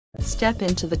Step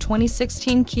into the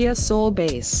 2016 Kia Soul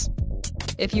Base.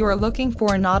 If you are looking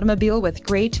for an automobile with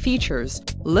great features,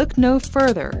 look no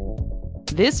further.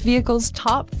 This vehicle's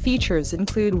top features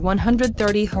include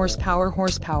 130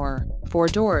 horsepower, 4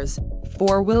 doors,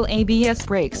 4-wheel ABS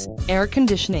brakes, air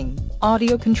conditioning,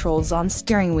 audio controls on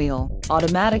steering wheel,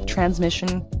 automatic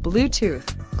transmission, Bluetooth,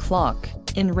 clock,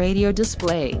 in-radio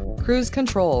display, cruise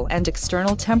control and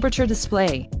external temperature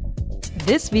display.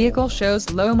 This vehicle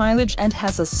shows low mileage and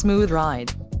has a smooth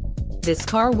ride. This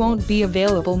car won't be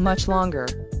available much longer.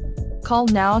 Call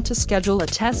now to schedule a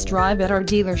test drive at our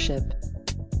dealership.